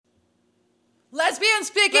Lesbian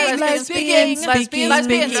speaking. Lesbian speaking. It's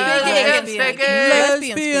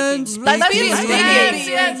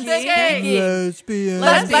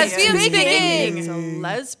a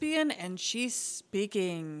lesbian and she's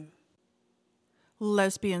speaking.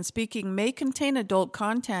 Lesbian speaking may contain adult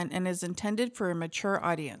content and is intended for a mature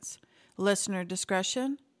audience. Listener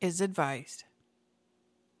discretion is advised.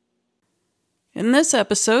 In this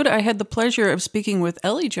episode, I had the pleasure of speaking with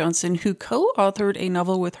Ellie Johnson, who co-authored a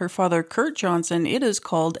novel with her father, Kurt Johnson. It is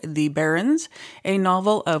called The Barrens, a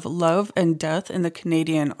novel of love and death in the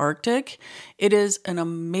Canadian Arctic. It is an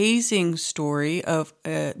amazing story of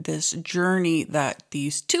this journey that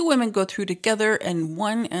these two women go through together, and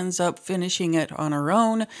one ends up finishing it on her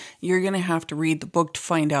own. You're going to have to read the book to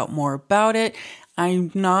find out more about it.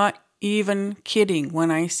 I'm not even kidding when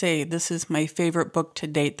I say this is my favorite book to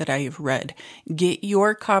date that I have read. Get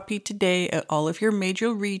your copy today at all of your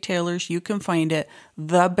major retailers. You can find it.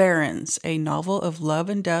 The Barrens, a novel of love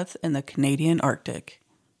and death in the Canadian Arctic.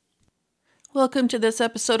 Welcome to this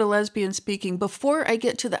episode of Lesbian Speaking. Before I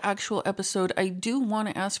get to the actual episode, I do want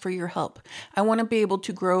to ask for your help. I want to be able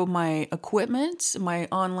to grow my equipment, my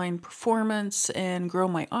online performance, and grow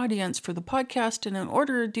my audience for the podcast. And in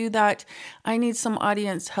order to do that, I need some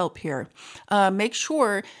audience help here. Make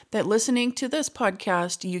sure that listening to this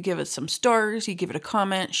podcast, you give it some stars, you give it a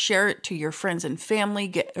comment, share it to your friends and family,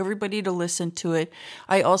 get everybody to listen to it.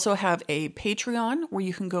 I also have a Patreon where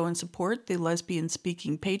you can go and support the Lesbian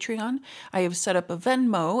Speaking Patreon. I have set up a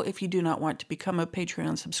Venmo if you do not want to become a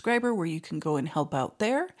Patreon subscriber where you can go and help out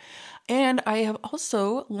there. And I have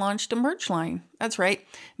also launched a merch line. That's right.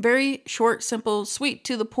 Very short, simple, sweet,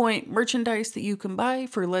 to the point merchandise that you can buy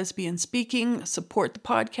for Lesbian Speaking. Support the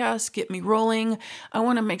podcast, get me rolling. I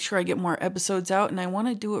want to make sure I get more episodes out, and I want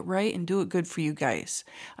to do it right and do it good for you guys.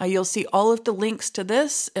 You'll see all of the links to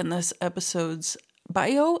this in this episode's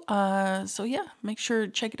bio. So yeah, make sure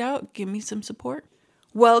to check it out. Give me some support.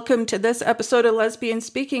 Welcome to this episode of Lesbian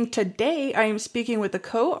Speaking. Today, I am speaking with the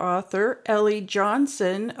co-author, Ellie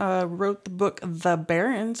Johnson, wrote the book The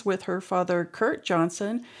Barrens with her father, Kurt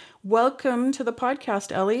Johnson. Welcome to the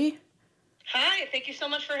podcast, Ellie. Hi, thank you so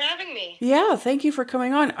much for having me. Yeah, thank you for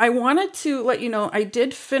coming on. I wanted to let you know, I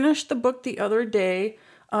did finish the book the other day,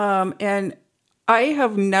 and I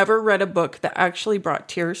have never read a book that actually brought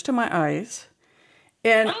tears to my eyes.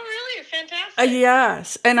 And oh, really? Fantastic.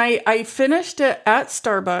 Yes. And I finished it at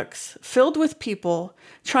Starbucks, filled with people,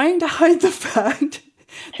 trying to hide the fact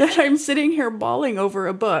that I'm sitting here bawling over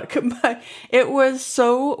a book. But it was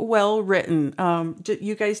so well written.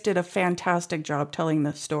 You guys did a fantastic job telling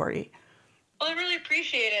this story. Well, I really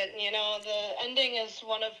appreciate it. You know, the ending is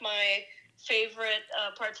one of my favorite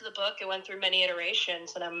parts of the book. It went through many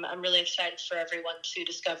iterations, and I'm really excited for everyone to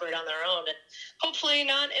discover it on their own, and hopefully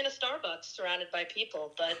not in a Starbucks surrounded by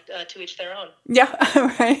people, but to each their own. Yeah,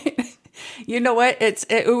 right. You know what?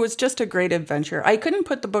 It was just a great adventure. I couldn't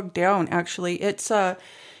put the book down. Actually, it's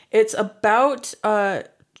about a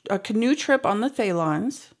canoe trip on the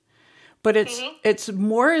Thaylons. But it's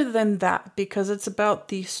more than that, because it's about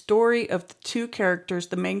the story of the two characters.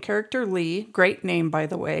 The main character, Lee, great name, by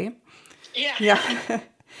the way. Yeah.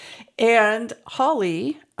 And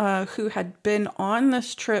Holly, who had been on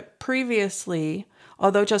this trip previously,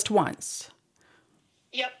 although just once.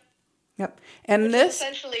 Yep. And which this is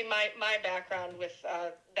essentially my background with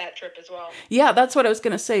that trip as well. Yeah, that's what I was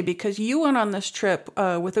going to say, because you went on this trip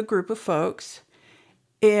with a group of folks.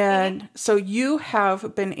 And so you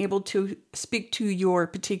have been able to speak to your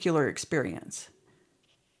particular experience.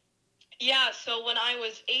 Yeah, so when I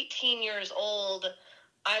was 18 years old,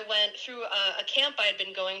 I went through a camp I had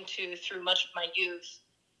been going to through much of my youth.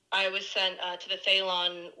 I was sent to the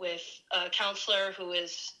Thaylon with a counselor who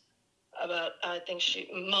is about,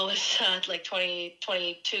 Mo is like 20,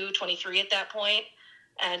 22, 23 at that point,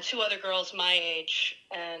 and two other girls my age.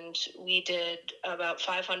 And we did about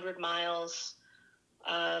 500 miles,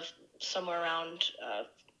 somewhere around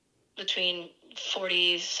between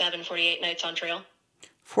 47, 48 nights on trail.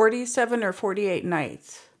 47 or 48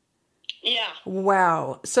 nights? Yeah.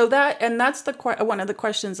 Wow. So that's one of the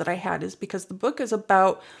questions that I had, is because the book is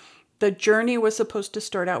about the journey was supposed to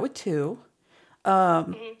start out with two,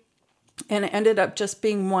 and it ended up just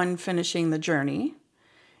being one finishing the journey.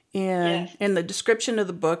 And in the description of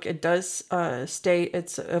the book, it does state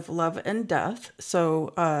it's of love and death.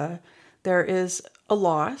 So there is a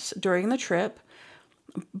loss during the trip.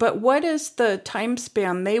 But what is the time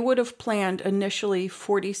span? They would have planned initially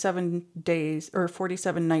 47 days or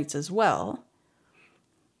 47 nights as well.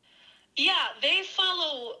 Yeah, they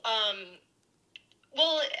follow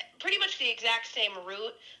Well, pretty much the exact same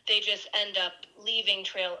route. They just end up leaving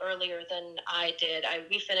trail earlier than I did.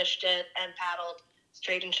 We finished it and paddled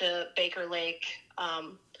straight into Baker Lake,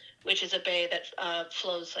 which is a bay that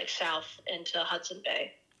flows like south into Hudson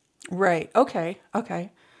Bay. Right. Okay.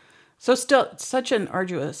 Okay. So still such an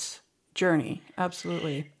arduous journey.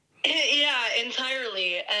 Absolutely. Yeah,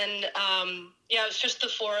 entirely. And yeah, it was just the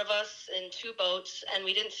four of us in two boats, and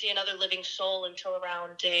we didn't see another living soul until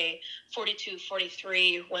around day 42,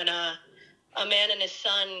 43, when a man and his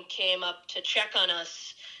son came up to check on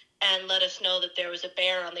us and let us know that there was a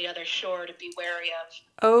bear on the other shore to be wary of.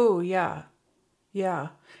 Oh, yeah. Yeah.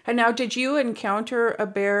 And now, did you encounter a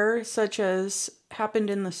bear such as happened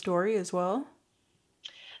in the story as well?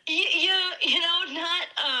 Yeah,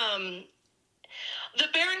 not the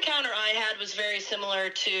bear encounter I had was very similar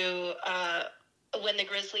to when the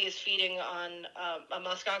grizzly is feeding on a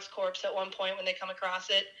muskox corpse at one point when they come across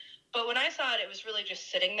it. But when I saw it, it was really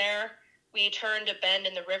just sitting there. We turned a bend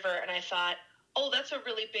in the river, and I thought, oh, that's a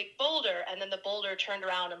really big boulder. And then the boulder turned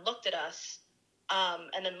around and looked at us,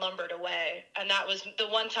 and then lumbered away. And that was the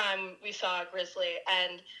one time we saw a grizzly.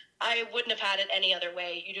 And I wouldn't have had it any other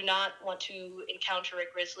way. You do not want to encounter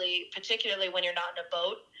a grizzly, particularly when you're not in a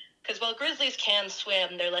boat. Because while grizzlies can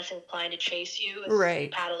swim, they're less inclined to chase you as you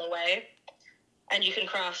paddle away. And you can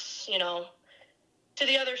cross, to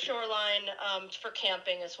the other shoreline for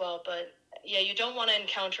camping as well. But yeah, you don't want to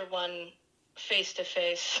encounter one face to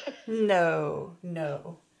face. No,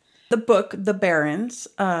 no. The book, The Barrens,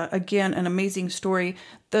 again, an amazing story.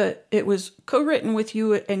 It was co-written with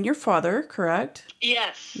you and your father, correct?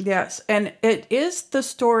 Yes. Yes, and it is the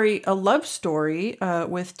story, a love story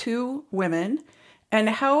with two women. And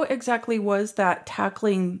how exactly was that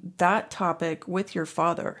tackling that topic with your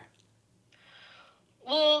father?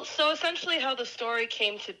 Well, so essentially how the story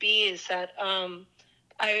came to be is that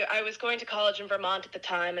I was going to college in Vermont at the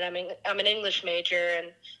time, and I'm an English major,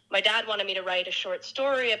 and my dad wanted me to write a short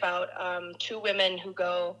story about two women who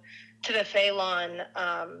go to the Phelan,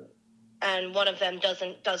 and one of them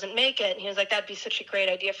doesn't make it. And he was like, that'd be such a great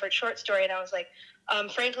idea for a short story. And I was like,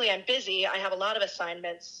 frankly, I'm busy. I have a lot of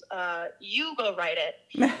assignments. You go write it.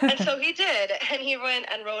 And so he did, and he went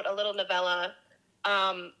and wrote a little novella.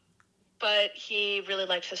 But he really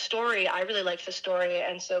liked the story. I really liked the story.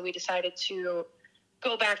 And so we decided to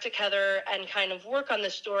go back together and kind of work on the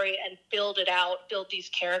story and build it out, build these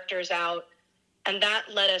characters out. And that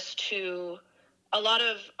led us to a lot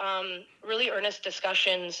of really earnest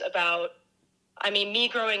discussions about, me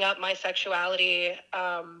growing up, my sexuality,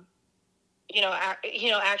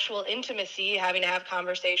 actual intimacy, having to have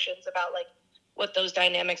conversations about like what those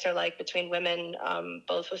dynamics are like between women,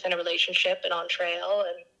 both within a relationship and on trail.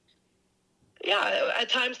 And yeah, at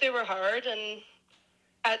times they were hard, and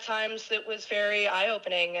at times it was very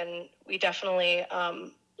eye-opening, and we definitely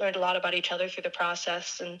learned a lot about each other through the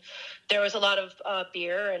process. And there was a lot of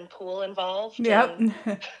beer and pool involved. Yep.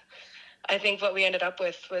 I think what we ended up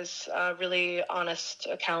with was a really honest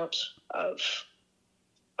account of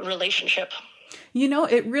a relationship.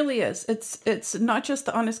 It really is. It's not just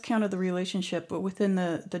the honest account of the relationship, but within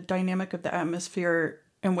the dynamic of the atmosphere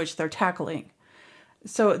in which they're tackling.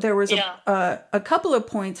 So there was a couple of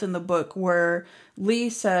points in the book where Lee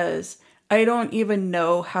says, I don't even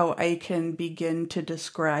know how I can begin to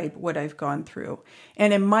describe what I've gone through.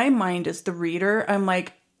 And in my mind as the reader, I'm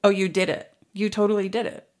like, oh, you did it. You totally did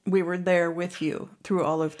it. We were there with you through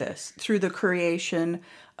all of this, through the creation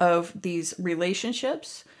of these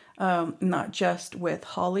relationships, not just with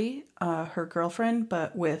Holly, her girlfriend,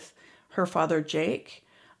 but with her father, Jake,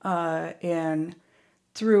 and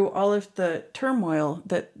through all of the turmoil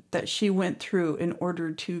that she went through in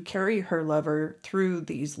order to carry her lover through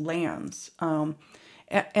these lands.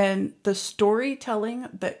 And the storytelling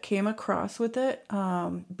that came across with it,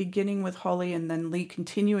 beginning with Holly and then Lee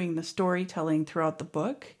continuing the storytelling throughout the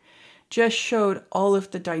book, just showed all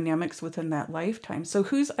of the dynamics within that lifetime. So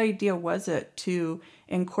whose idea was it to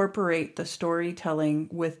incorporate the storytelling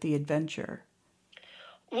with the adventure?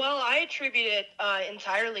 Well, I attribute it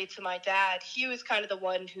entirely to my dad. He was kind of the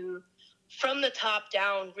one who, from the top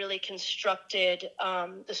down, really constructed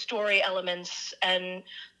the story elements and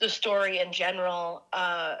the story in general.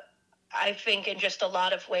 I think in just a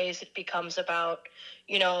lot of ways it becomes about,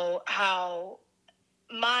 how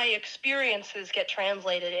my experiences get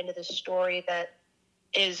translated into this story that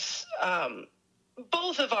is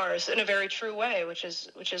both of ours in a very true way, which is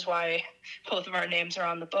why both of our names are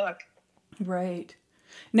on the book. Right.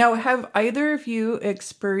 Now, have either of you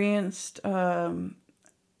experienced viewing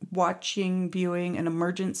an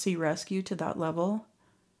emergency rescue to that level?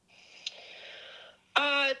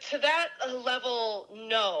 To that level,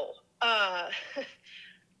 no.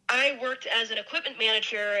 I worked as an equipment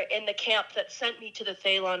manager in the camp that sent me to the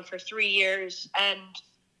Thalon for 3 years, and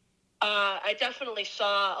I definitely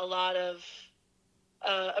saw a lot of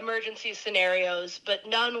emergency scenarios, but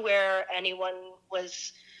none where anyone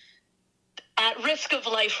was at risk of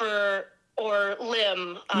life or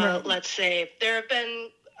limb, Right. let's say. There have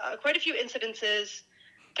been quite a few incidences,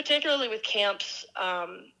 particularly with camps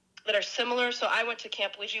that are similar. So I went to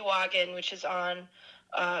Camp Wijiwagan, which is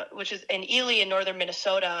in Ely in northern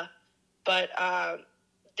Minnesota, but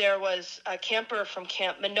there was a camper from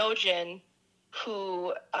Camp Minojin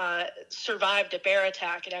who survived a bear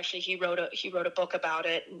attack, and actually he wrote a book about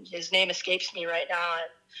it. And his name escapes me right now.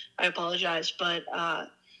 I apologize, but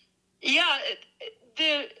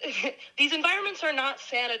these environments are not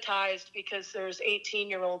sanitized because there's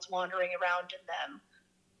 18-year-olds wandering around in them.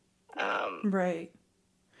 Right.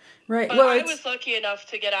 Right. But Well, I was lucky enough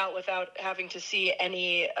to get out without having to see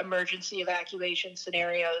any emergency evacuation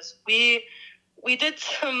scenarios. We did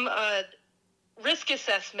some risk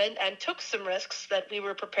assessment and took some risks that we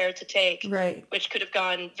were prepared to take, right. which could have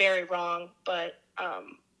gone very wrong. But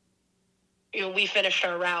we finished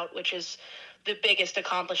our route, which is the biggest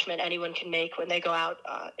accomplishment anyone can make when they go out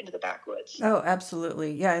into the backwoods. Oh,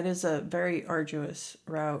 absolutely. Yeah, it is a very arduous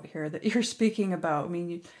route here that you're speaking about. I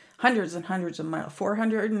mean, hundreds and hundreds of miles,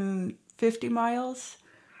 450 miles?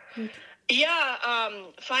 Yeah,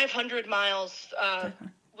 500 miles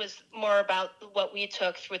was more about what we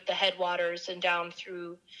took with the headwaters and down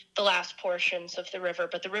through the last portions of the river.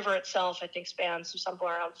 But the river itself, I think, spans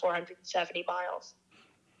somewhere around 470 miles.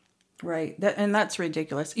 Right. And that's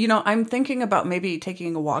ridiculous. I'm thinking about maybe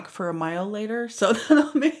taking a walk for a mile later. So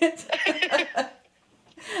that'll be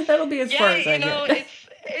as far as I get.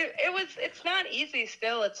 It's not easy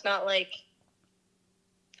still. It's not like,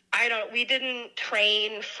 we didn't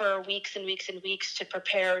train for weeks and weeks and weeks to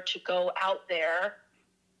prepare to go out there.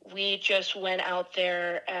 We just went out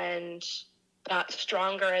there and got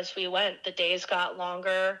stronger as we went. The days got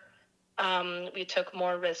longer. We took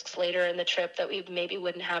more risks later in the trip that we maybe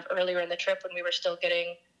wouldn't have earlier in the trip when we were still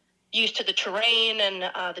getting used to the terrain and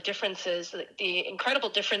the differences, the incredible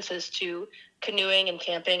differences to canoeing and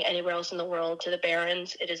camping anywhere else in the world to the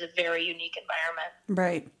Barrens. It is a very unique environment.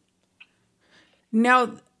 Right.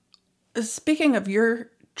 Now, speaking of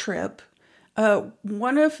your trip,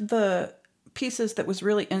 one of the pieces that was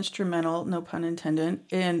really instrumental, no pun intended,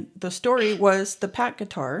 in the story was the pack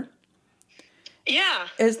guitar. Yeah.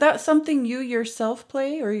 Is that something you yourself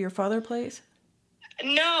play or your father plays?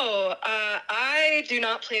 No, I do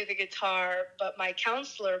not play the guitar, but my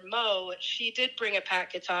counselor, Mo, she did bring a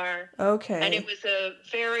pack guitar. Okay. And it was a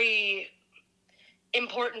very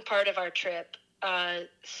important part of our trip.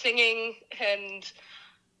 Singing and,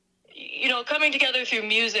 coming together through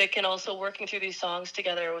music and also working through these songs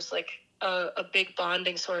together was like a big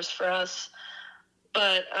bonding source for us.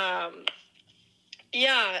 But,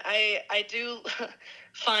 I do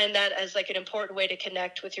find that as like an important way to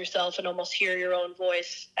connect with yourself and almost hear your own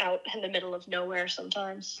voice out in the middle of nowhere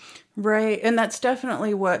sometimes. Right. And that's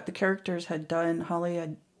definitely what the characters had done. Holly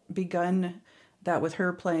had begun that with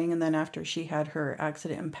her playing, and then after she had her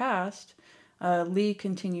accident and passed, Lee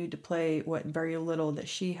continued to play what very little that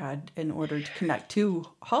she had in order to connect to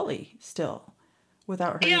Holly still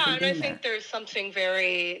without her even being there. Yeah, and I think there's something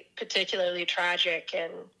very particularly tragic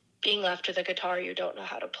in being left with a guitar you don't know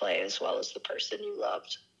how to play as well as the person you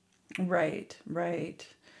loved. Right, right.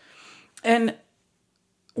 And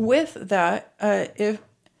with that,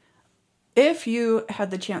 if you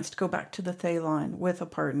had the chance to go back to the Thalon with a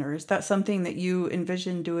partner, is that something that you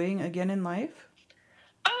envision doing again in life?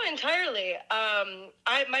 Oh, entirely.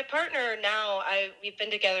 My partner now, we've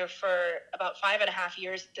been together for about 5.5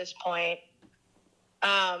 years at this point.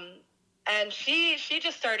 And she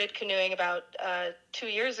just started canoeing about 2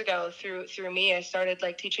 years ago through me. I started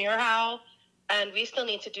teaching her how, and we still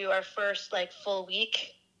need to do our first full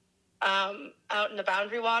week out in the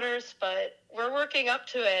Boundary Waters, but we're working up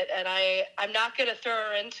to it, and I'm not going to throw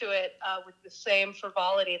her into it with the same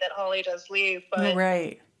frivolity that Holly does Lee. But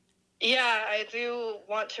right. Yeah, I do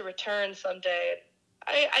want to return someday.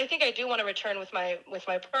 I think I do want to return with my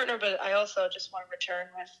partner, but I also just want to return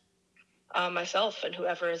with myself and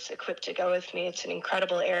whoever is equipped to go with me. It's an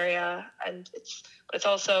incredible area, and it's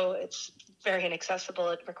very inaccessible.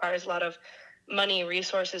 It requires a lot of money,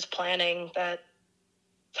 resources, planning that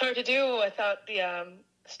it's hard to do without the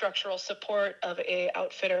structural support of a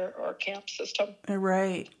outfitter or camp system.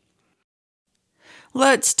 Right.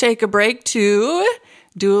 Let's take a break to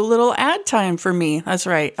do a little ad time for me. That's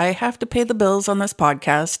right. I have to pay the bills on this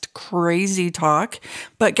podcast. Crazy talk.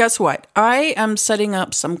 But guess what? I am setting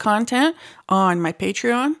up some content on my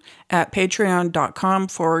Patreon at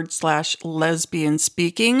patreon.com/lesbian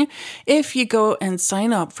speaking. If you go and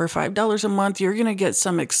sign up for $5 a month, you're going to get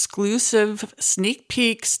some exclusive sneak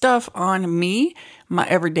peek stuff on me, my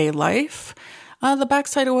everyday life, the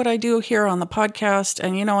backside of what I do here on the podcast.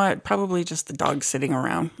 And you know what? Probably just the dog sitting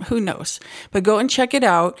around. Who knows? But go and check it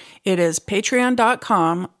out. It is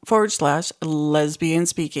patreon.com/lesbian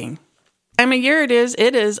speaking. Time of year it is.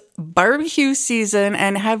 It is barbecue season.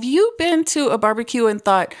 And have you been to a barbecue and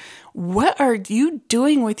thought, what are you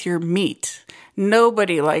doing with your meat?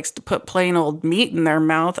 Nobody likes to put plain old meat in their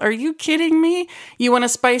mouth. Are you kidding me? You want to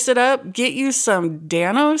spice it up? Get you some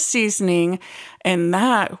Dan-O seasoning, and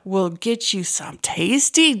that will get you some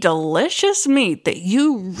tasty, delicious meat that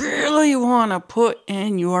you really want to put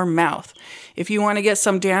in your mouth. If you want to get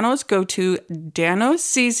some Dan-O's, go to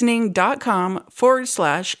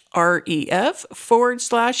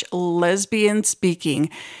danoseasoning.com/ref/lesbian speaking.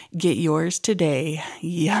 Get yours today.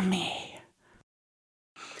 Yummy.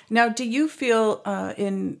 Now, do you feel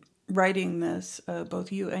in writing this,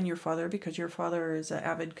 both you and your father, because your father is an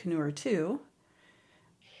avid canoeer too,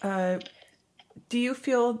 do you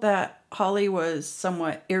feel that Holly was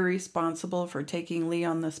somewhat irresponsible for taking Lee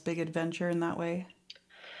on this big adventure in that way?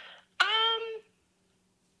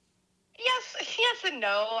 Yes and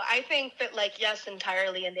no. I think that, yes,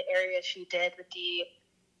 entirely in the area she did with the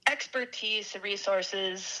expertise, the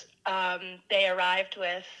resources they arrived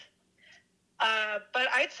with. But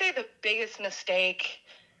I'd say the biggest mistake,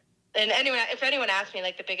 and if anyone asked me,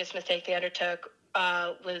 the biggest mistake they undertook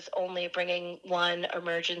was only bringing one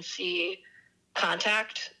emergency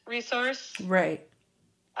contact resource. Right.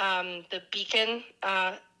 The beacon,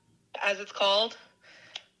 as it's called.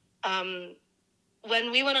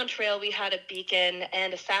 When we went on trail, we had a beacon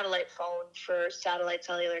and a satellite phone for satellite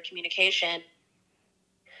cellular communication.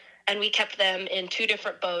 And we kept them in 2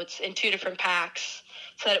 different boats, in 2 different packs,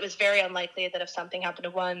 so that it was very unlikely that if something happened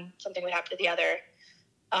to one, something would happen to the other.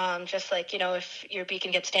 Just if your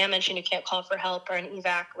beacon gets damaged and you can't call for help or an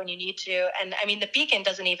evac when you need to. And I mean, the beacon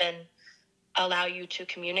doesn't even allow you to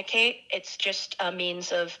communicate. It's just a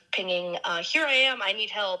means of pinging, here I am, I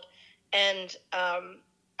need help. And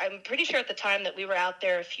I'm pretty sure at the time that we were out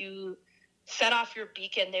there, if you set off your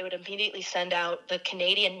beacon, they would immediately send out the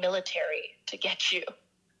Canadian military to get you.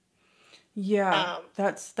 Yeah,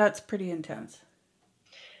 that's pretty intense.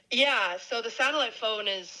 Yeah, so the satellite phone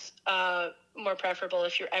is more preferable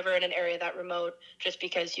if you're ever in an area that remote, just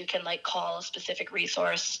because you can call a specific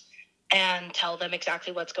resource and tell them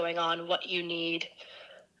exactly what's going on, what you need.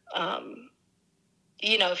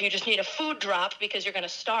 If you just need a food drop because you're going to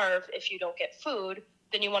starve if you don't get food,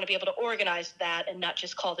 then you want to be able to organize that and not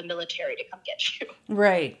just call the military to come get you.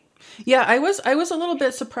 Right. Yeah, I was a little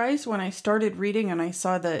bit surprised when I started reading and I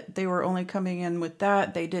saw that they were only coming in with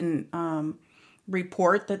that. They didn't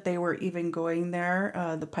report that they were even going there.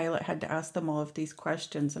 The pilot had to ask them all of these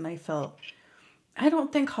questions, and I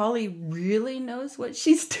don't think Holly really knows what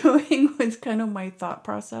she's doing, was kind of my thought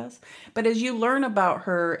process. But as you learn about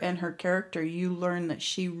her and her character, you learn that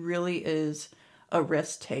she really is a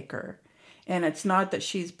risk taker. And it's not that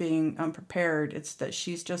she's being unprepared. It's that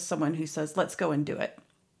she's just someone who says, let's go and do it.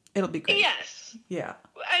 It'll be great. Yes. Yeah.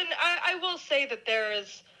 And I will say that there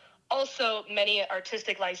is also many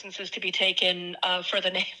artistic licenses to be taken for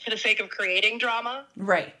the sake of creating drama.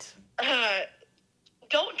 Right.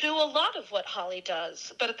 Don't do a lot of what Holly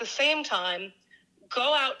does. But at the same time,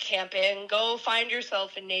 go out camping, go find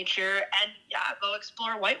yourself in nature, and go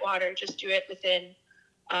explore whitewater. Just do it within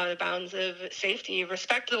the bounds of safety.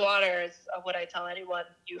 Respect the water is what I tell anyone.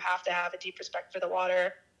 You have to have a deep respect for the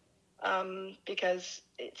water, because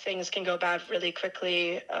things can go bad really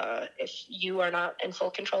quickly if you are not in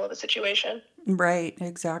full control of a situation. Right,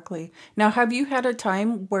 exactly. Now, have you had a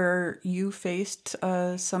time where you faced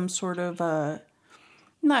some sort of,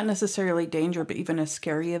 not necessarily danger, but even a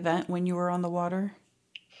scary event when you were on the water?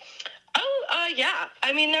 Yeah.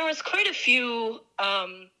 I mean, there was quite a few.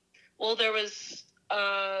 There was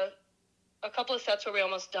a couple of sets where we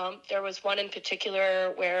almost dumped. There was one in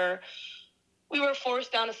particular where we were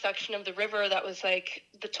forced down a section of the river that was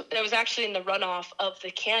that was actually in the runoff of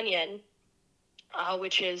the canyon,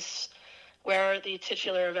 which is where the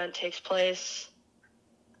titular event takes place.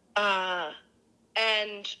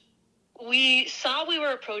 And we saw we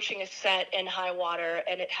were approaching a set in high water,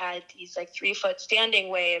 and it had these 3-foot standing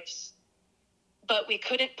waves, but we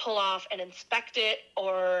couldn't pull off and inspect it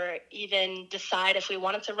or even decide if we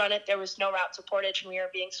wanted to run it. There was no route to portage, and we were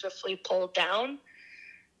being swiftly pulled down.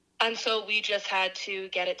 And so we just had to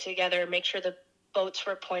get it together, make sure the boats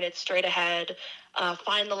were pointed straight ahead,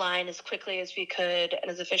 find the line as quickly as we could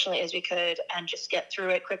and as efficiently as we could, and just get through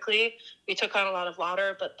it quickly. We took on a lot of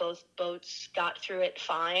water, but both boats got through it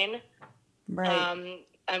fine. Right.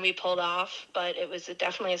 And we pulled off, but it was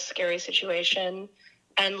definitely a scary situation.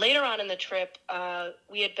 And later on in the trip,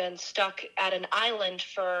 we had been stuck at an island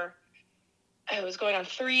for, it was going on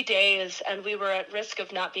 3 days, and we were at risk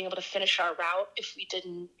of not being able to finish our route if we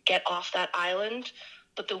didn't get off that island.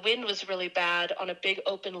 But the wind was really bad on a big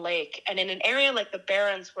open lake. And in an area like the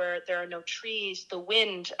Barrens where there are no trees, the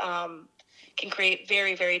wind can create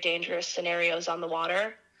very, very dangerous scenarios on the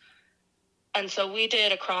water. And so we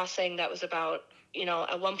did a crossing that was about,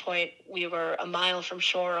 at one point we were a mile from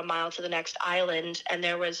shore, a mile to the next island, and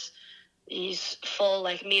there was these full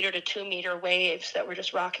meter to 2 meter waves that were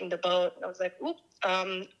just rocking the boat. And I was like, oop,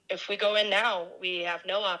 if we go in now, we have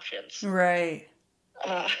no options. Right.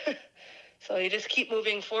 So you just keep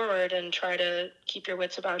moving forward and try to keep your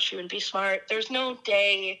wits about you and be smart. There's no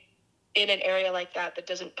day in an area like that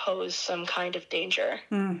doesn't pose some kind of danger.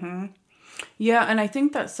 Mm-hmm. Yeah, and I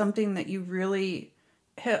think that's something that you really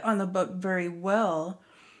hit on the book very well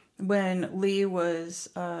when Lee was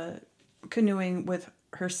canoeing with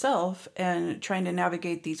herself and trying to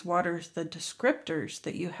navigate these waters, the descriptors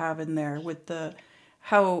that you have in there with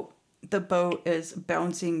how the boat is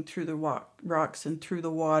bouncing through the rocks and through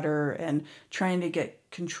the water and trying to get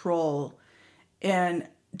control. And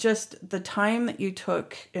just the time that you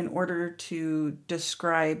took in order to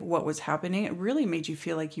describe what was happening, it really made you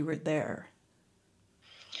feel like you were there.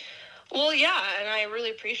 Well, yeah, and I really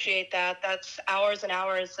appreciate that. That's hours and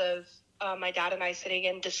hours of my dad and I sitting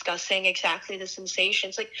and discussing exactly the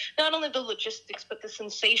sensations, not only the logistics, but the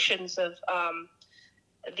sensations of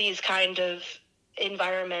these kind of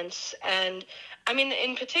environments. And I mean,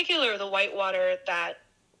 in particular, the whitewater that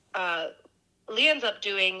Lee ends up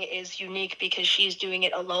doing is unique because she's doing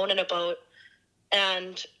it alone in a boat.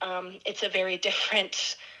 And it's a very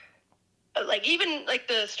different, even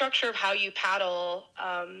the structure of how you paddle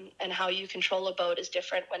and how you control a boat is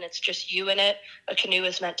different when it's just you in it. A canoe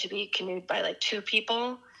is meant to be canoed by 2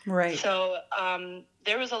 people. Right. So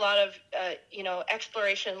there was a lot of,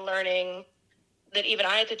 exploration, learning that even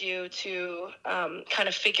I had to do to kind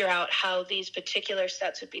of figure out how these particular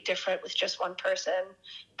sets would be different with just one person.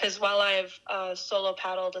 Because while I've solo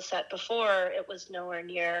paddled a set before, it was nowhere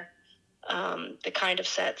near the kind of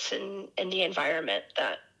sets in the environment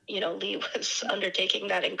that, Lee was undertaking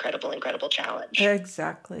that incredible challenge.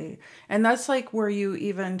 Exactly. And that's where you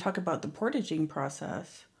even talk about the portaging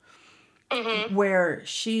process, mm-hmm. where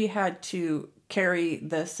she had to carry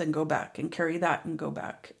this and go back and carry that and go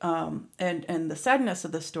back. And the sadness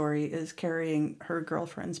of the story is carrying her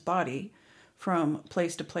girlfriend's body from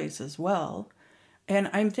place to place as well. And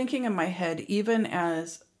I'm thinking in my head, even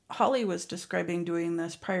as Holly was describing doing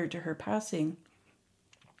this prior to her passing,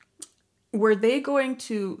 were they going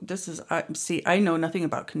to, I know nothing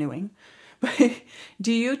about canoeing, but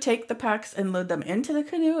do you take the packs and load them into the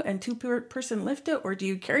canoe and 2-person lift it? Or do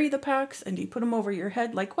you carry the packs and do you put them over your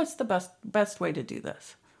head? What's the best way to do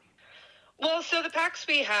this? Well, so the packs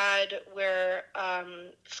we had were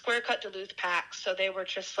square cut Duluth packs. So they were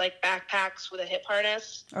just backpacks with a hip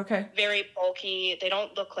harness. Okay. Very bulky. They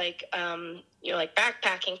don't look like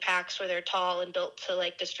backpacking packs where they're tall and built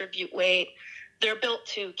to distribute weight. They're built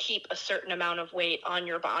to keep a certain amount of weight on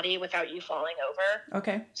your body without you falling over.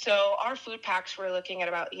 Okay. So our food packs were looking at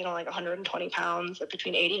about, 120 pounds,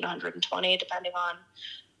 between 80 and 120, depending on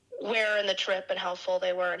where in the trip and how full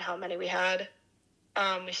they were and how many we had.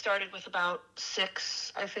 We started with about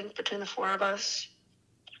 6, I think, between the 4 of us.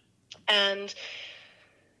 And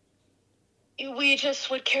we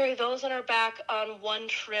just would carry those on our back on one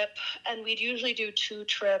trip, and we'd usually do 2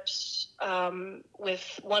 trips,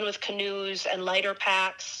 with canoes and lighter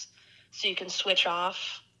packs, so you can switch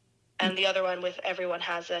off, and the other one with everyone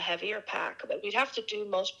has a heavier pack. But we'd have to do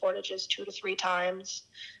most portages 2 to 3 times,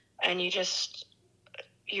 and you're just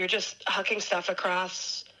hucking stuff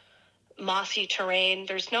across mossy terrain.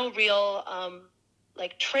 There's no real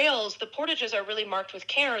trails. The portages are really marked with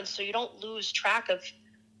cairns, so you don't lose track of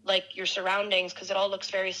your surroundings, because it all looks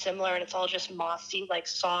very similar and it's all just mossy,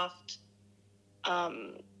 soft,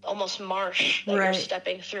 almost marsh that You're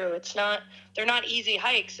stepping through. They're not easy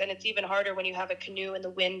hikes, and it's even harder when you have a canoe and the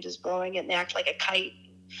wind is blowing it and they act like a kite.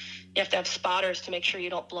 You have to have spotters to make sure you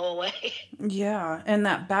don't blow away. Yeah, and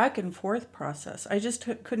that back and forth process. I just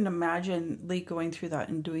couldn't imagine Lee going through that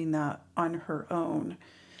and doing that on her own.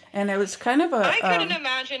 And it was kind of I couldn't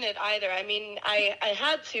imagine it either. I mean, I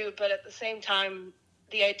had to, but at the same time,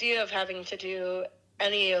 the idea of having to do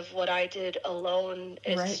any of what I did alone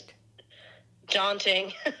is Right.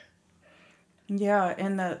 daunting. Yeah,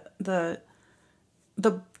 and the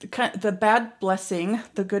bad blessing,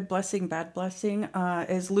 the good blessing, bad blessing,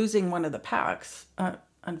 is losing one of the packs.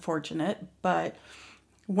 Unfortunate, but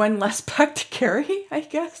one less pack to carry, I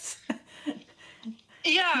guess.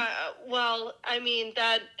 Yeah, well, I mean,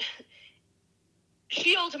 that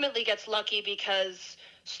she ultimately gets lucky because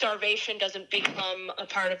starvation doesn't become a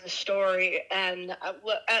part of the story. And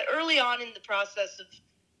early on in the process of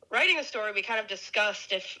writing a story, we kind of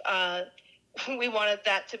discussed if we wanted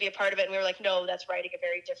that to be a part of it. And we were like, no, that's writing a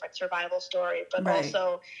very different survival story. But Right.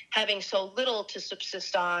 also having so little to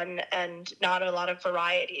subsist on and not a lot of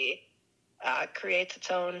variety creates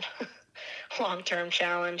its own long-term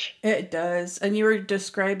challenge. It does. And you were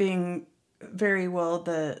describing very well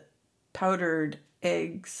the powdered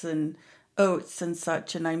eggs and oats and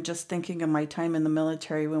such. And I'm just thinking of my time in the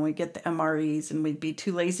military when we get the MREs and we'd be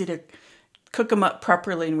too lazy to cook them up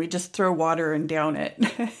properly and we just throw water and down it.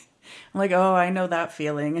 I'm like, oh, I know that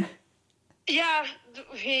feeling. Yeah,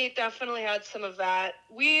 we definitely had some of that.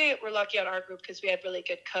 We were lucky on our group because we had really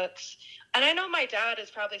good cooks. And I know my dad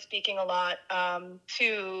is probably speaking a lot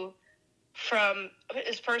too from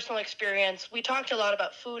his personal experience. We talked a lot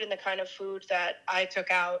about food and the kind of food that I took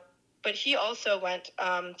out, but he also went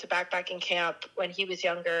to backpacking camp when he was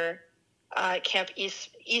younger, Camp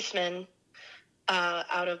Eastman,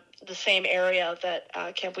 out of the same area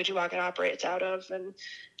that Camp Wijiwagan operates out of. And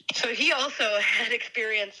so he also had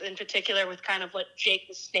experience in particular with kind of what Jake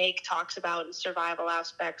the Snake talks about in survival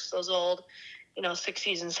aspects, those old,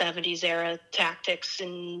 60s and 70s era tactics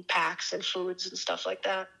and packs and foods and stuff like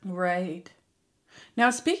that. Right. Now,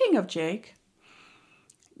 speaking of Jake,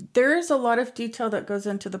 there is a lot of detail that goes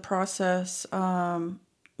into the process when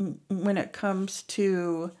it comes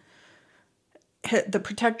to the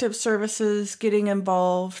protective services getting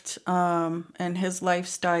involved and his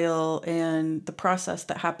lifestyle and the process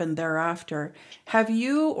that happened thereafter. Have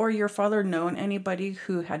you or your father known anybody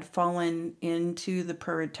who had fallen into the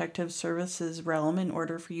protective services realm in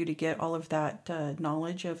order for you to get all of that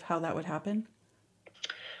knowledge of how that would happen?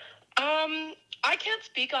 I can't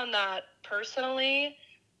speak on that personally.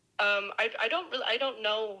 I don't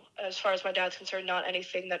know, as far as my dad's concerned, not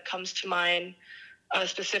anything that comes to mind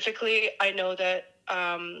specifically. I know that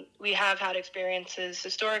we have had experiences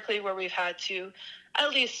historically where we've had to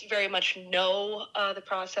at least very much know the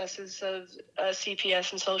processes of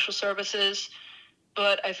CPS and social services.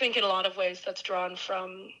 But I think in a lot of ways that's drawn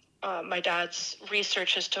from my dad's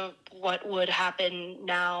research as to what would happen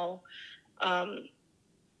now.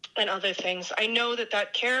 And other things. I know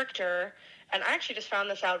that character, and I actually just found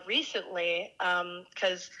this out recently,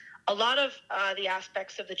 because a lot of the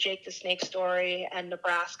aspects of the Jake the Snake story and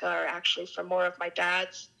Nebraska are actually from more of my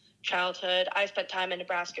dad's childhood. I spent time in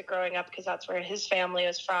Nebraska growing up because that's where his family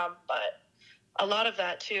is from, but a lot of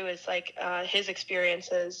that too is like his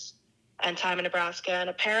experiences and time in Nebraska. And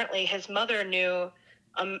apparently his mother knew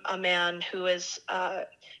a man who is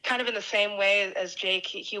kind of in the same way as Jake.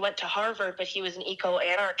 He went to Harvard, but he was an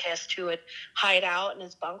eco-anarchist who would hide out in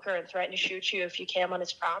his bunker and threaten to shoot you if you came on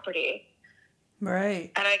his property.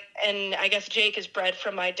 Right. And I guess Jake is bred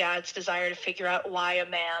from my dad's desire to figure out why a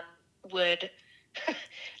man would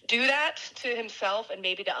do that to himself and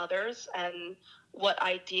maybe to others, and what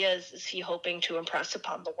ideas is he hoping to impress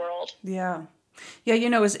upon the world. Yeah. Yeah,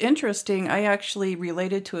 it was interesting. I actually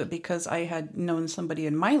related to it because I had known somebody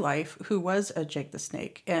in my life who was a Jake the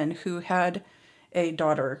Snake and who had a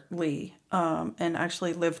daughter, Lee, and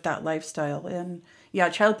actually lived that lifestyle. And yeah,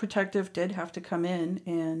 Child Protective did have to come in,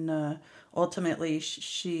 and ultimately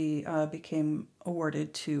she became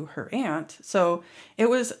awarded to her aunt. So it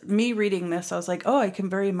was me reading this. I was like, oh, I can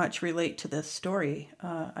very much relate to this story.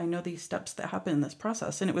 I know these steps that happen in this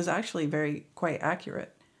process. And it was actually quite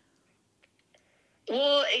accurate.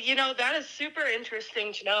 Well, that is super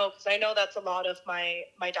interesting to know, because I know that's a lot of my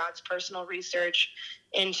dad's personal research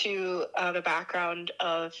into the background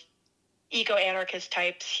of eco-anarchist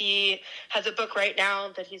types. He has a book right now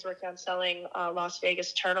that he's working on selling, Las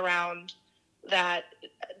Vegas Turnaround, that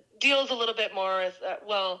deals a little bit more with,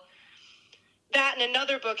 that and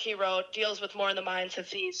another book he wrote deals with more in the minds of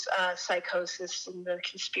these psychosis and the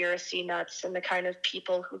conspiracy nuts and the kind of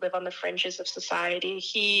people who live on the fringes of society.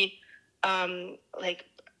 He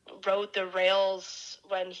rode the rails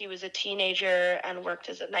when he was a teenager and worked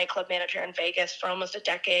as a nightclub manager in Vegas for almost a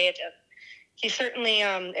decade. And he certainly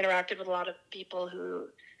interacted with a lot of people who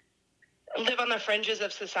live on the fringes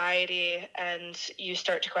of society, and you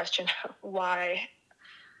start to question why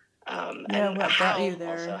And what brought you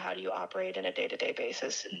there? also, how do you operate in a day-to-day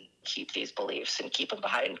basis and keep these beliefs and keep them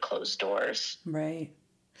behind closed doors? Right.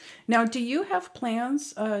 Now, do you have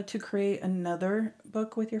plans to create another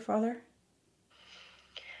book with your father?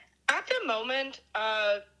 At the moment,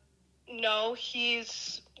 no,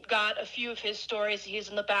 he's got a few of his stories. He's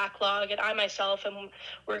in the backlog, and I myself am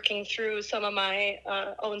working through some of my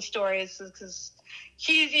own stories because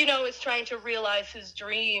he's, is trying to realize his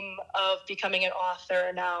dream of becoming an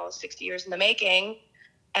author now 60 years in the making.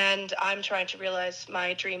 And I'm trying to realize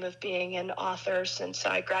my dream of being an author since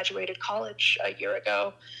I graduated college a year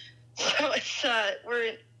ago. So it's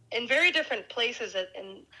we're in very different places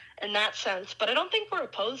in that sense, but I don't think we're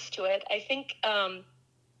opposed to it. I think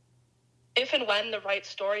if and when the right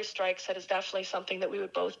story strikes, that is definitely something that we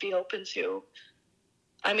would both be open to.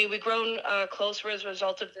 I mean, we've grown closer as a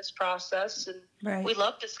result of this process, and Right. we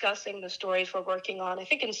love discussing the stories we're working on. I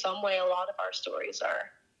think in some way, a lot of our stories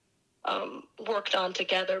are worked on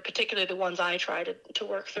together, particularly the ones I try to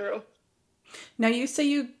work through. Now, you say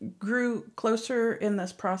you grew closer in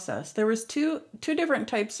this process. There was two different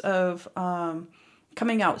types of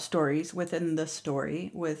coming out stories within this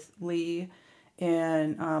story, with Lee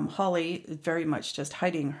and Holly very much just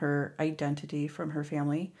hiding her identity from her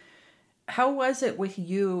family. How was it with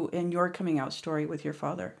you in your coming out story with your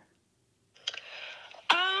father?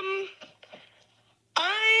 I'm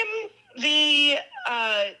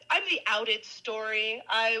the outed story.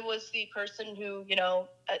 I was the person who,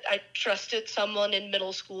 I trusted someone in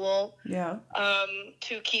middle school. Yeah.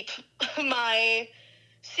 To keep my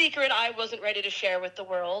secret I wasn't ready to share with the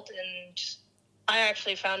world. And I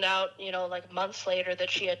actually found out, like months later, that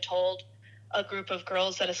she had told a group of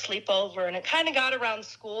girls at a sleepover, and it kind of got around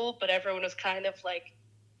school, but everyone was kind of like,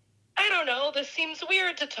 I don't know, this seems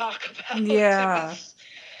weird to talk about. Yeah.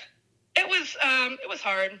 It was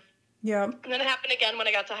hard. Yeah. And then it happened again when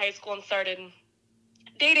I got to high school and started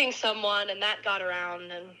dating someone, and that got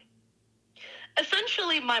around. And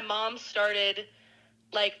essentially, my mom started,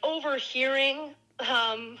 like, overhearing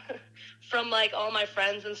from, like, all my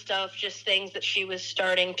friends and stuff, just things that she was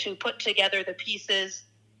starting to put together the pieces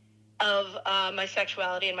of my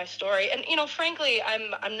sexuality and my story. And, frankly,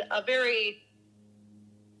 I'm a very...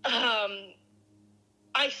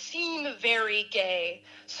 I seem very gay.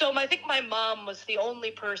 So I think my mom was the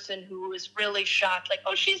only person who was really shocked, like,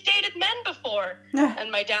 oh, she's dated men before.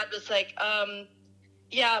 And my dad was like,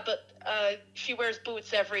 yeah, but she wears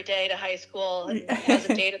boots every day to high school and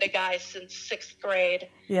hasn't dated a guy since 6th grade.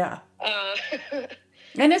 Yeah.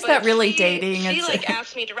 And is that really dating? She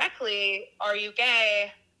asked me directly, are you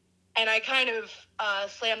gay? And I kind of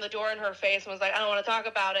slammed the door in her face and was like, I don't want to talk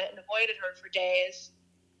about it, and avoided her for days.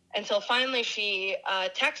 Until finally she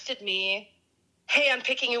texted me, hey, I'm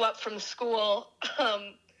picking you up from school.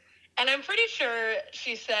 And I'm pretty sure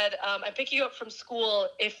she said, I'm picking you up from school.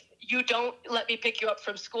 If you don't let me pick you up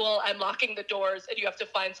from school, I'm locking the doors and you have to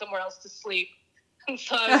find somewhere else to sleep. And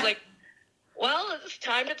so I was like, well, it's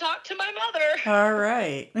time to talk to my mother. All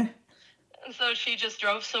right. And so she just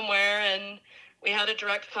drove somewhere and we had a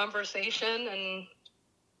direct conversation. And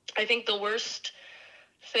I think the worst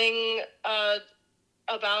thing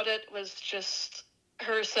about it was just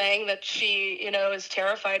her saying that she, is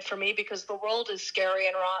terrified for me because the world is scary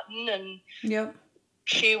and rotten, and yep,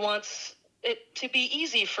 she wants it to be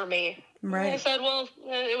easy for me. Right. And I said, well,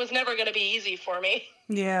 it was never going to be easy for me.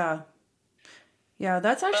 Yeah. Yeah,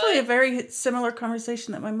 that's actually a very similar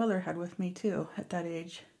conversation that my mother had with me, too, at that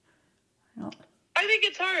age. Yep. I think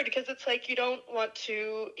it's hard because it's like you don't want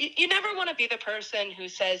to... You never want to be the person who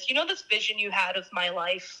says, this vision you had of my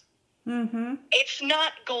life? Mm-hmm. It's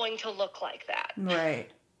not going to look like that. Right.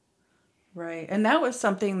 Right. And that was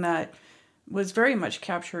something that was very much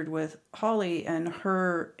captured with Holly and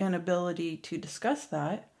her inability to discuss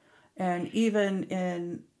that. And even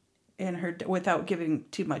in her, without giving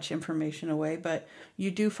too much information away, but you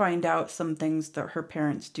do find out some things that her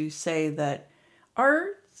parents do say that are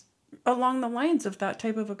along the lines of that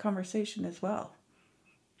type of a conversation as well.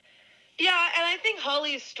 Yeah, and I think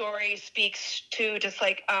Holly's story speaks to just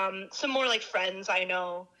like some more like friends I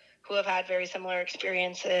know who have had very similar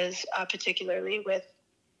experiences, particularly with,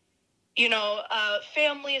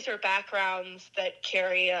 families or backgrounds that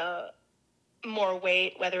carry more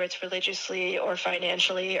weight, whether it's religiously or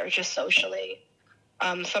financially or just socially.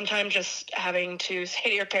 Sometimes just having to say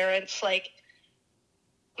to your parents, like,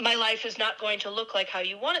 my life is not going to look like how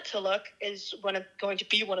you want it to look is going to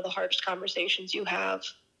be one of the hardest conversations you have.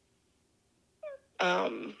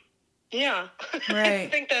 Yeah. Right. I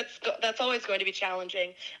think that's always going to be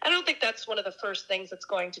challenging. I don't think that's one of the first things that's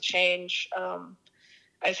going to change.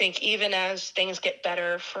 I think even as things get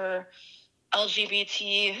better for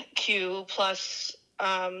LGBTQ plus,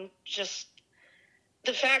 just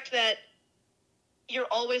the fact that you're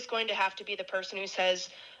always going to have to be the person who says,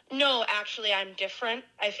 no, actually, I'm different.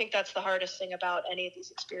 I think that's the hardest thing about any of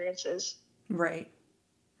these experiences. Right.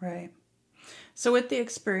 So with the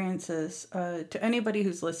experiences, to anybody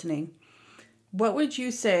who's listening, what would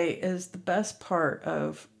you say is the best part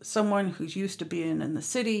of someone who's used to being in the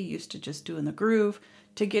city, used to just doing the groove,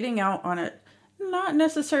 to getting out on it, not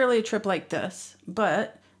necessarily a trip like this,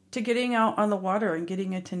 but to getting out on the water and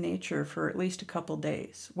getting into nature for at least a couple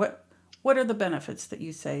days? What are the benefits that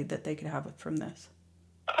you say that they could have from this?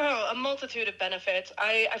 Oh, a multitude of benefits.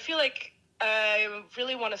 I feel like I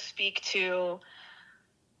really want to speak to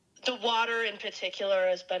the water in particular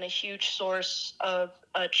has been a huge source of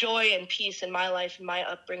joy and peace in my life and my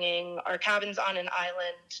upbringing. Our cabin's on an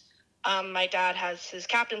island. My dad has his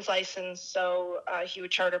captain's license, so he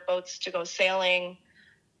would charter boats to go sailing.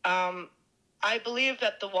 I believe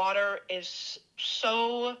that the water is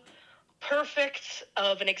so perfect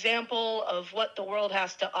of an example of what the world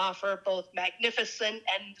has to offer, both magnificent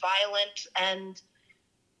and violent, and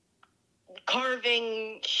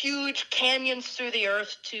carving huge canyons through the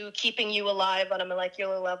earth to keeping you alive on a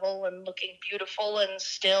molecular level and looking beautiful and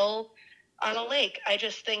still on a lake. I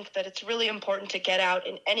just think that it's really important to get out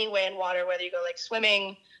in any way in water, whether you go like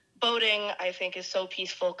swimming, boating, I think is so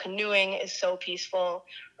peaceful. Canoeing is so peaceful.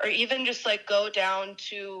 Or even just like go down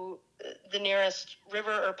to the nearest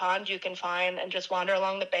river or pond you can find and just wander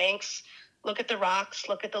along the banks, look at the rocks,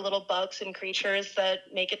 look at the little bugs and creatures that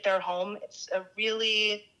make it their home. It's a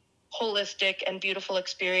really holistic and beautiful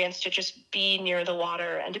experience to just be near the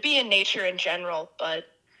water and to be in nature in general. But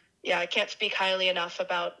yeah, I can't speak highly enough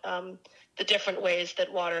about the different ways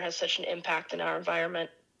that water has such an impact in our environment.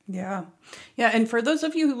 Yeah. And for those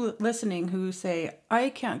of you listening who say, I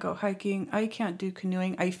can't go hiking, I can't do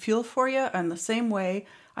canoeing, I feel for you. I'm the same way.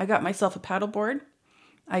 I got myself a paddleboard.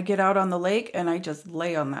 I get out on the lake and I just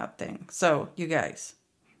lay on that thing. So you guys,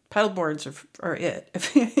 paddleboards are it.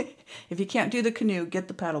 If you can't do the canoe, get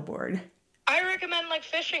the paddleboard. I recommend like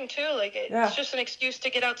fishing too. Like it's just an excuse to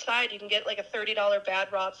get outside. You can get like a $30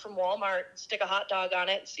 bad rod from Walmart and stick a hot dog on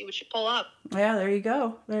it and see what you pull up. Yeah, there you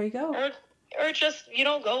go. Or just,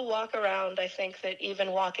 go walk around. I think that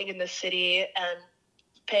even walking in the city and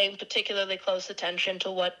paying particularly close attention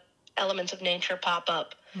to what elements of nature pop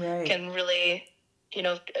up can really,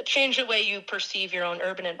 change the way you perceive your own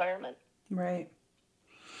urban environment. Right.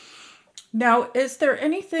 Now, is there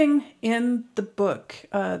anything in the book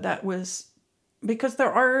that was, because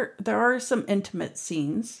there are some intimate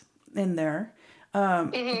scenes in there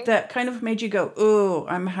that kind of made you go, "Ooh,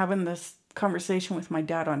 I'm having this conversation with my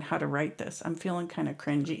dad on how to write this. I'm feeling kind of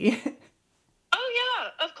cringy." Oh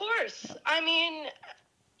yeah, of course. Yeah. I mean,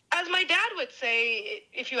 as my dad would say,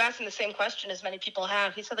 if you ask him the same question as many people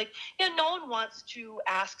have, he said, no one wants to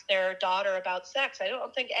ask their daughter about sex. I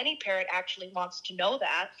don't think any parent actually wants to know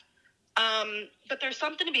that. But there's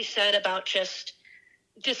something to be said about just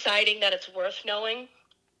deciding that it's worth knowing,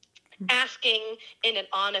 asking in an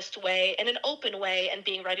honest way, in an open way, and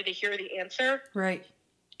being ready to hear the answer. Right.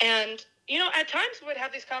 And, at times we would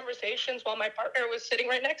have these conversations while my partner was sitting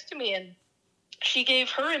right next to me, and she gave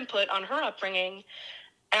her input on her upbringing.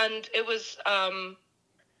 And it was,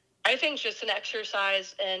 I think, just an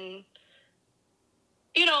exercise in,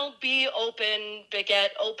 be open,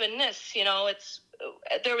 beget openness.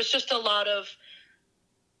 There was just a lot of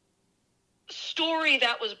story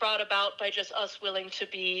that was brought about by just us willing to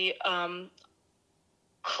be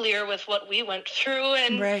clear with what we went through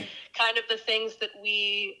and kind of the things that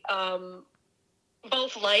we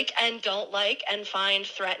both like and don't like and find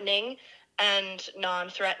threatening and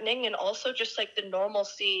non-threatening, and also just like the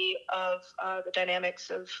normalcy of the dynamics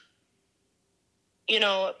of,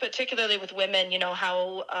 particularly with women,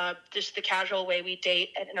 how just the casual way we date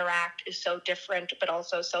and interact is so different, but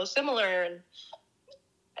also so similar. And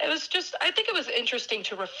it was just, I think it was interesting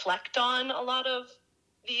to reflect on a lot of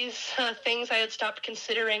these things I had stopped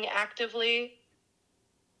considering actively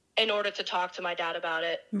in order to talk to my dad about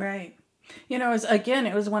it. Right.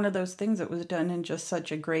 It was one of those things that was done in just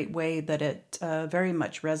such a great way that it very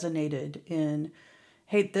much resonated in,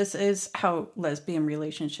 hey, this is how lesbian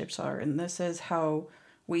relationships are, and this is how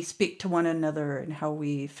we speak to one another and how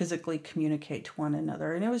we physically communicate to one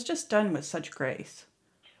another. And it was just done with such grace.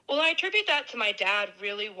 Well, I attribute that to my dad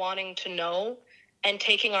really wanting to know and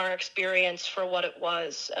taking our experience for what it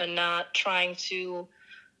was and not trying to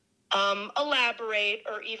elaborate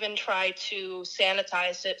or even try to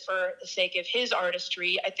sanitize it for the sake of his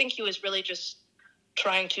artistry. I think he was really just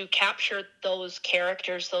trying to capture those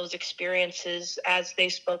characters, those experiences as they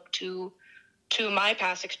spoke to to my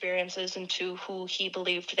past experiences and to who he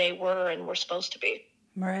believed they were and were supposed to be.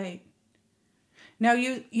 Right. Now,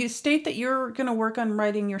 you state that you're going to work on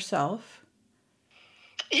writing yourself.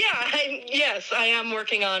 Yeah, yes, I am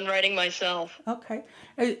working on writing myself. Okay.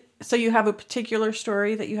 So you have a particular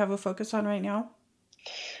story that you have a focus on right now?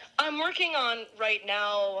 I'm working on right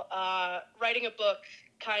now writing a book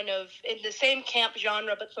kind of in the same camp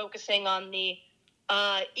genre, but focusing on the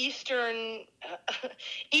East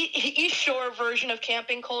Shore version of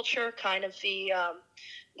camping culture, kind of the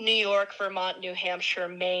New York, Vermont, New Hampshire,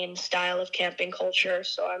 Maine style of camping culture.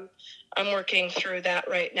 So I'm working through that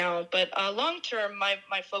right now. But long term, my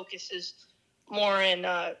focus is more in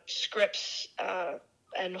scripts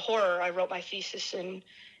and horror. I wrote my thesis in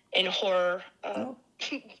horror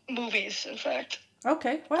movies, in fact.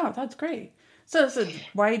 Okay, wow, that's great. So it's a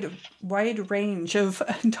wide range of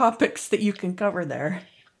topics that you can cover there.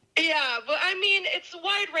 Yeah, but I mean, it's a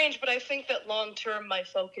wide range, but I think that long term, my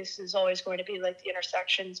focus is always going to be like the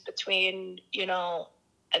intersections between,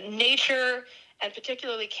 nature and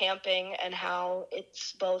particularly camping, and how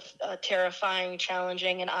it's both terrifying,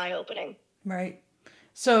 challenging, and eye-opening. Right.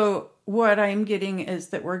 So what I'm getting is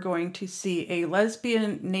that we're going to see a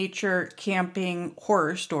lesbian nature camping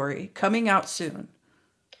horror story coming out soon.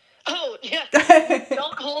 Oh, yeah.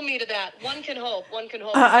 Don't hold me to that. One can hope.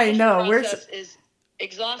 I know. The process is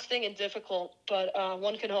exhausting and difficult, but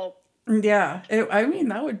one can hope. Yeah.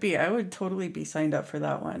 I would totally be signed up for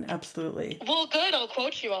that one. Absolutely. Well, good. I'll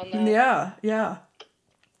quote you on that. Yeah. Yeah.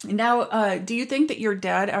 Now, do you think that your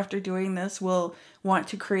dad, after doing this, will want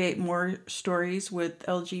to create more stories with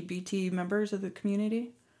LGBT members of the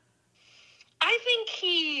community? I think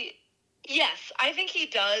he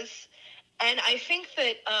does. And I think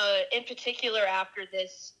that in particular after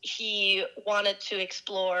this, he wanted to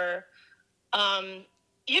explore, the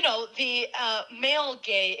male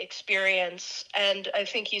gay experience. And I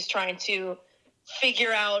think he's trying to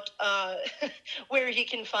figure out where he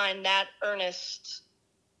can find that earnest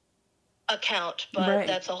account. But right.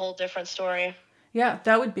 That's a whole different story. Yeah,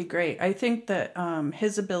 that would be great. I think that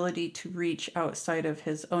his ability to reach outside of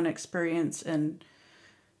his own experience and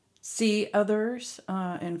see others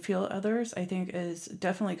and feel others, I think is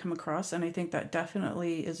definitely come across. And I think that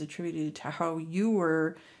definitely is attributed to how you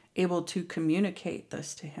were able to communicate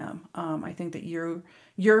this to him. I think that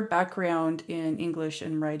your background in English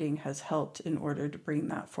and writing has helped in order to bring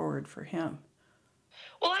that forward for him.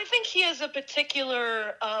 Well, I think he has a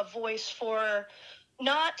particular voice for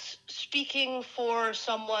not speaking for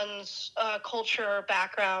someone's culture or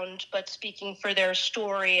background, but speaking for their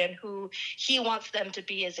story and who he wants them to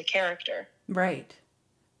be as a character. Right.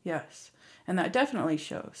 Yes. And that definitely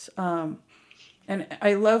shows. And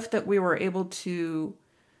I love that we were able to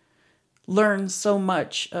learn so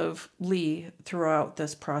much of Lee throughout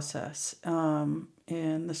this process. And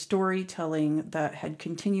the storytelling that had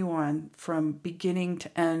continued on from beginning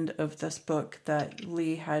to end of this book, that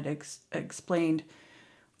Lee had explained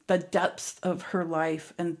the depths of her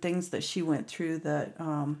life and things that she went through that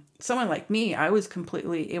someone like me, I was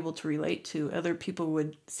completely able to relate to. Other people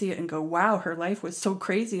would see it and go, wow, her life was so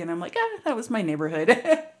crazy. And I'm like, that was my neighborhood.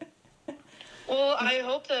 Well, I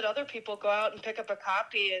hope that other people go out and pick up a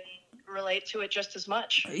copy and relate to it just as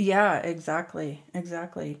much. Yeah, exactly.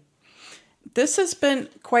 This has been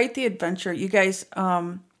quite the adventure. You guys,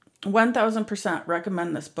 1000%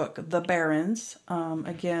 recommend this book, The Barrens.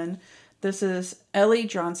 Again, this is Ellie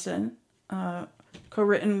Johnson,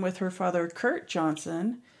 co-written with her father, Kurt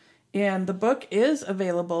Johnson. And the book is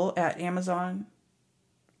available at Amazon,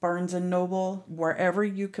 Barnes & Noble, wherever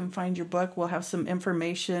you can find your book. We'll have some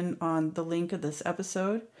information on the link of this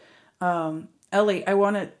episode. Ellie, I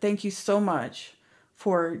want to thank you so much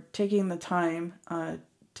for taking the time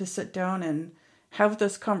to sit down and have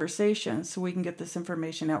this conversation so we can get this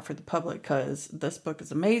information out for the public, because this book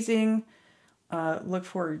is amazing. Look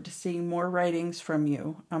forward to seeing more writings from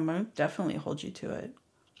you. I'm going to definitely hold you to it.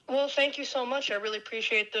 Well, thank you so much. I really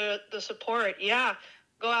appreciate the support. Yeah,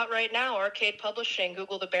 go out right now, Arcade Publishing,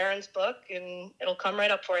 Google The Barrens book, and it'll come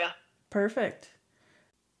right up for you. Perfect.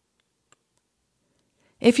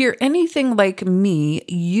 If you're anything like me,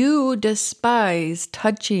 you despise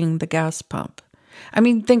touching the gas pump. I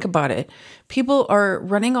mean, think about it. People are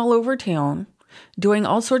running all over town, doing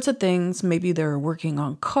all sorts of things. Maybe they're working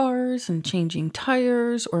on cars and changing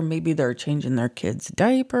tires, or maybe they're changing their kids'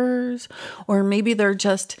 diapers, or maybe they're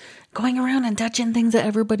just going around and touching things that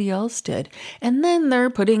everybody else did. And then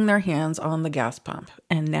they're putting their hands on the gas pump.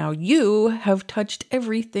 And now you have touched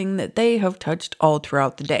everything that they have touched all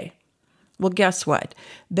throughout the day. Well, guess what?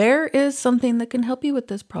 There is something that can help you with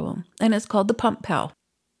this problem, and it's called the Pump Pal.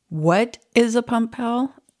 What is a Pump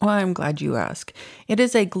Pal? Well, I'm glad you asked. It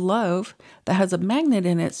is a glove that has a magnet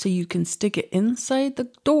in it so you can stick it inside the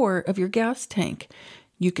door of your gas tank.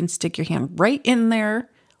 You can stick your hand right in there,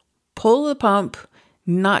 pull the pump,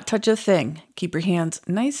 not touch a thing. Keep your hands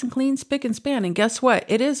nice and clean, spick and span. And guess what?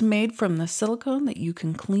 It is made from the silicone that you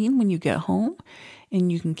can clean when you get home,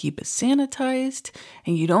 and you can keep it sanitized,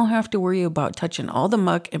 and you don't have to worry about touching all the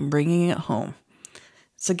muck and bringing it home.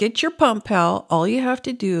 So get your Pump Pal. All you have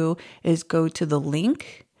to do is go to the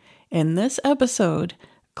link in this episode,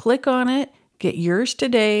 click on it, get yours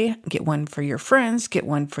today, get one for your friends, get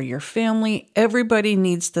one for your family. Everybody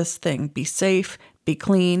needs this thing. Be safe, be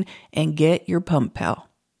clean, and get your Pump Pal.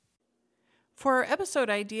 For episode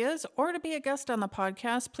ideas or to be a guest on the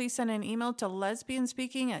podcast, please send an email to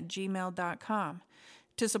lesbianspeaking@gmail.com.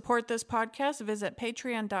 To support this podcast, visit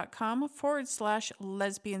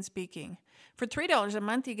patreon.com/lesbianspeaking. For $3 a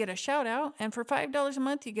month, you get a shout out, and for $5 a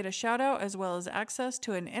month, you get a shout out as well as access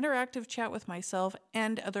to an interactive chat with myself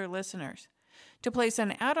and other listeners. To place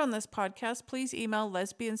an ad on this podcast, please email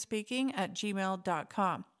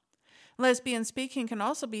lesbianspeaking@gmail.com. Lesbian Speaking can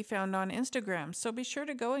also be found on Instagram, so be sure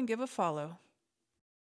to go and give a follow.